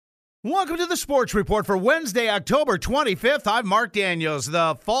Welcome to the Sports Report for Wednesday, October 25th. I'm Mark Daniels.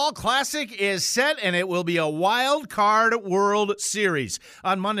 The Fall Classic is set, and it will be a wild card World Series.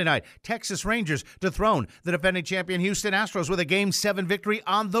 On Monday night, Texas Rangers dethrone the defending champion Houston Astros with a Game 7 victory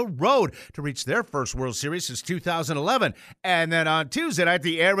on the road to reach their first World Series since 2011. And then on Tuesday night,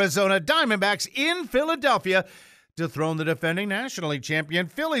 the Arizona Diamondbacks in Philadelphia dethrone the defending National League champion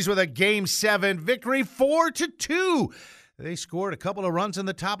Phillies with a Game 7 victory, 4-2. They scored a couple of runs in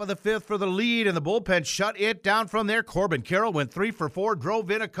the top of the fifth for the lead, and the bullpen shut it down from there. Corbin Carroll went 3 for 4,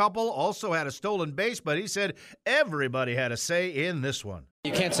 drove in a couple, also had a stolen base, but he said everybody had a say in this one.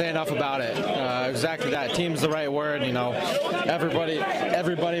 You can't say enough about it. Exactly that. Team's the right word.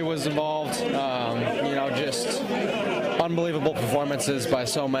 Everybody was involved. Just unbelievable performances by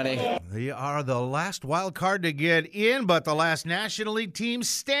so many. They are the last wild card to get in, but the last National League team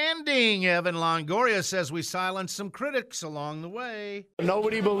standing. Evan Longoria says we silenced some critics along the way.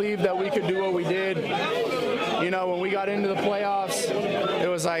 Nobody believed that we could do what we did. When we got into the playoffs, it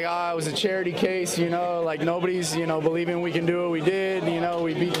was like, it was a charity case, nobody's, believing we can do what we did.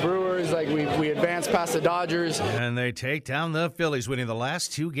 We beat the Brewers, we advanced past the Dodgers. And they take down the Phillies, winning the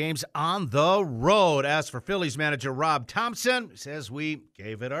last 2 games on the road. As for Phillies manager Rob Thompson, says we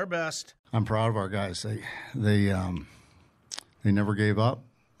gave it our best. I'm proud of our guys. They never gave up.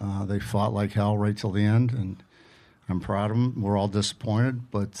 They fought like hell right till the end, and I'm proud of them. We're all disappointed,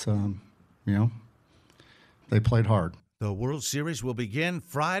 but, they played hard. The World Series will begin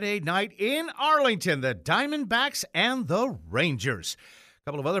Friday night in Arlington. The Diamondbacks and the Rangers. A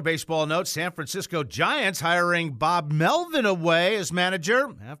couple of other baseball notes. San Francisco Giants hiring Bob Melvin away as manager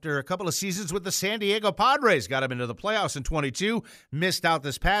after a couple of seasons with the San Diego Padres. Got him into the playoffs in 22. Missed out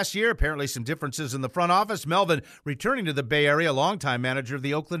this past year. Apparently some differences in the front office. Melvin returning to the Bay Area, longtime manager of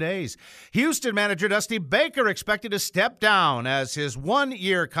the Oakland A's. Houston manager Dusty Baker expected to step down as his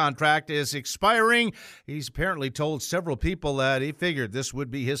 1-year contract is expiring. He's apparently told several people that he figured this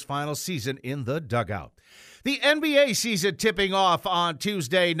would be his final season in the dugout. The NBA season tipping off on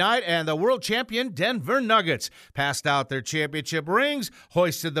Tuesday night, and the world champion Denver Nuggets passed out their championship rings,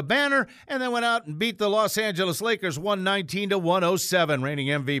 hoisted the banner, and then went out and beat the Los Angeles Lakers 119-107. Reigning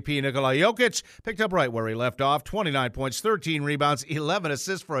MVP Nikola Jokic picked up right where he left off, 29 points, 13 rebounds, 11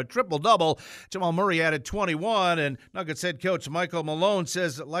 assists for a triple-double. Jamal Murray added 21, and Nuggets head coach Michael Malone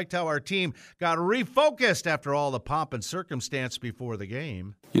says it liked how our team got refocused after all the pomp and circumstance before the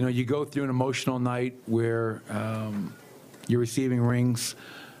game. You go through an emotional night where you're receiving rings,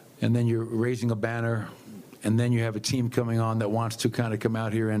 and then you're raising a banner, and then you have a team coming on that wants to kind of come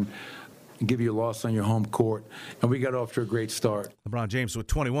out here and give you a loss on your home court. And we got off to a great start. LeBron James with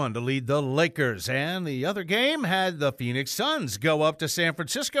 21 to lead the Lakers. And the other game had the Phoenix Suns go up to San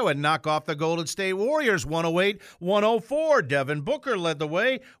Francisco and knock off the Golden State Warriors 108-104. Devin Booker led the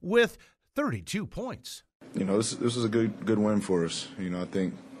way with 32 points. This is a good win for us. I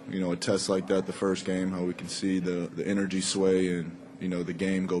think, a test like that, the first game, how we can see the energy sway and, the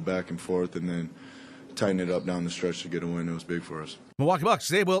game go back and forth and then tighten it up down the stretch to get a win. It was big for us. Milwaukee Bucks,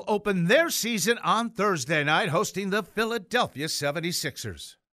 they will open their season on Thursday night, hosting the Philadelphia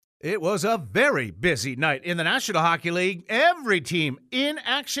 76ers. It was a very busy night in the National Hockey League. Every team in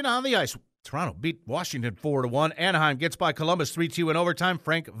action on the ice. Toronto beat Washington 4-1. Anaheim gets by Columbus 3-2 in overtime.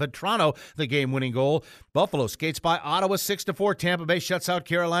 Frank Vetrano, the game-winning goal. Buffalo skates by Ottawa 6-4. Tampa Bay shuts out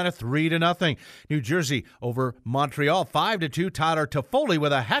Carolina 3-0. New Jersey over Montreal 5-2. Tyler Toffoli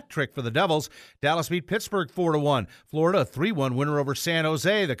with a hat trick for the Devils. Dallas beat Pittsburgh 4-1. Florida 3-1 winner over San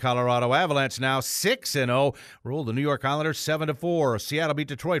Jose. The Colorado Avalanche now 6-0. Ruled the New York Islanders 7-4. Seattle beat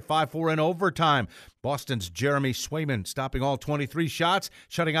Detroit 5-4 in overtime. Boston's Jeremy Swayman stopping all 23 shots,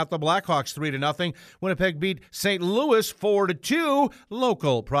 shutting out the Blackhawks 3-0. Winnipeg beat St. Louis 4-2.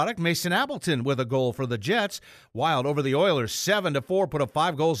 Local product Mason Appleton with a goal for the Jets. Wild over the Oilers 7-4, put up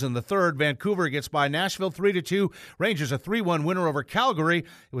 5 goals in the third. Vancouver gets by Nashville 3-2. Rangers a 3-1 winner over Calgary.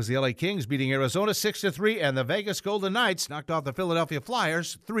 It was the LA Kings beating Arizona 6-3, and the Vegas Golden Knights knocked off the Philadelphia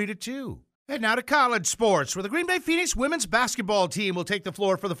Flyers 3-2. And now to college sports, where the Green Bay Phoenix women's basketball team will take the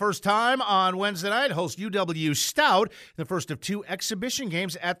floor for the first time on Wednesday night, host UW Stout, the first of 2 exhibition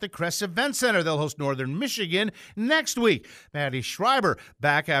games at the Crest Event Center. They'll host Northern Michigan next week. Maddie Schreiber,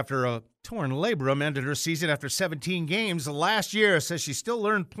 back after a torn labrum, ended her season after 17 games last year. Says she still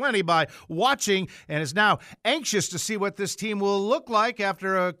learned plenty by watching and is now anxious to see what this team will look like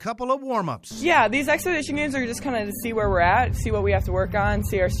after a couple of warm-ups. Yeah, these exhibition games are just kind of to see where we're at, see what we have to work on,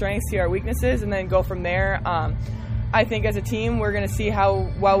 see our strengths, see our weaknesses, and then go from there. I think as a team, we're going to see how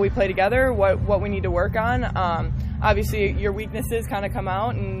well we play together, what we need to work on. Obviously, your weaknesses kind of come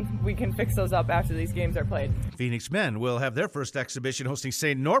out, and we can fix those up after these games are played. Phoenix men will have their first exhibition hosting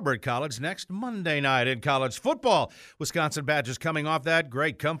St. Norbert College next Monday night. In college football, Wisconsin Badgers coming off that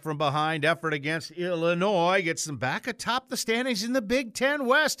great come-from-behind effort against Illinois gets them back atop the standings in the Big Ten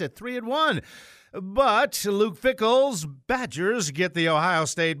West at 3-1. But Luke Fickell's Badgers get the Ohio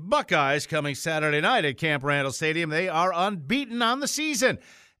State Buckeyes coming Saturday night at Camp Randall Stadium. They are unbeaten on the season.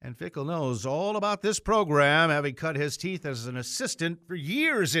 And Fickell knows all about this program, having cut his teeth as an assistant for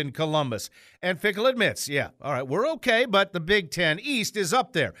years in Columbus. And Fickell admits, yeah, all right, we're okay, but the Big Ten East is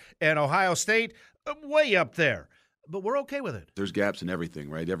up there. And Ohio State, way up there. But we're okay with it. There's gaps in everything,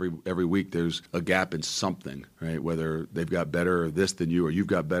 right? Every week there's a gap in something, right? Whether they've got better this than you or you've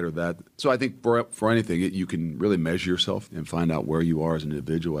got better that. So I think for anything, you can really measure yourself and find out where you are as an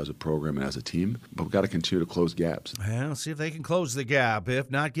individual, as a program, and as a team. But we've got to continue to close gaps. Well, see if they can close the gap,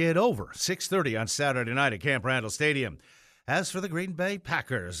 if not get over. 6:30 on Saturday night at Camp Randall Stadium. As for the Green Bay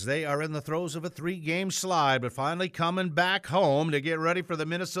Packers, they are in the throes of a 3-game slide, but finally coming back home to get ready for the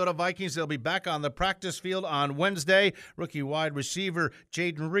Minnesota Vikings. They'll be back on the practice field on Wednesday. Rookie wide receiver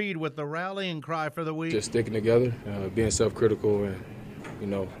Jaden Reed with the rallying cry for the week. Just sticking together, being self-critical,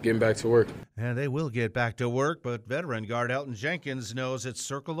 and, getting back to work. And they will get back to work, but veteran guard Elton Jenkins knows it's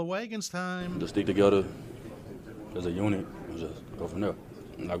circle the wagons time. Just stick together as a unit and just go from there.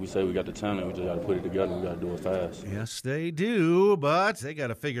 Like we say, we got the talent. We just got to put it together. We got to do it fast. Yes, they do, but they got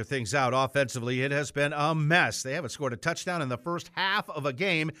to figure things out offensively. It has been a mess. They haven't scored a touchdown in the first half of a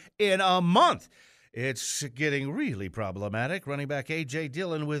game in a month. It's getting really problematic. Running back A.J.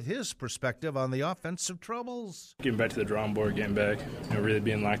 Dillon with his perspective on the offensive troubles. Getting back to the drawing board, getting back, really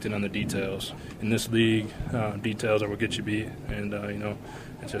being locked in on the details. In this league, details are what get you beat, and,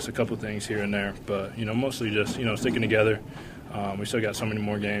 it's just a couple things here and there. But, mostly just, sticking together. We still got so many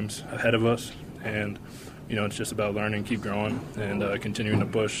more games ahead of us, and it's just about learning, keep growing, and continuing to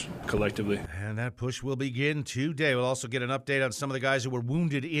push collectively. And that push will begin today. We'll also get an update on some of the guys who were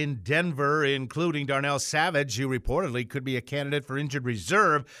wounded in Denver, including Darnell Savage, who reportedly could be a candidate for injured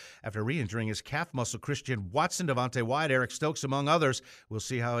reserve after re-injuring his calf muscle. Christian Watson, Devontae Wyatt, Eric Stokes, among others. We'll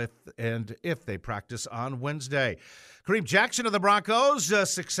see how if they practice on Wednesday. Kareem Jackson of the Broncos, a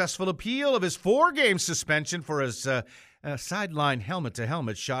successful appeal of his 4-game suspension for his sideline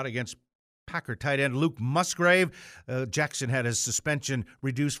helmet-to-helmet shot against Packer tight end Luke Musgrave. Jackson had his suspension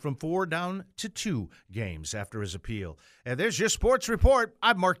reduced from 4 down to 2 games after his appeal. And there's your sports report.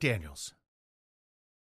 I'm Mark Daniels.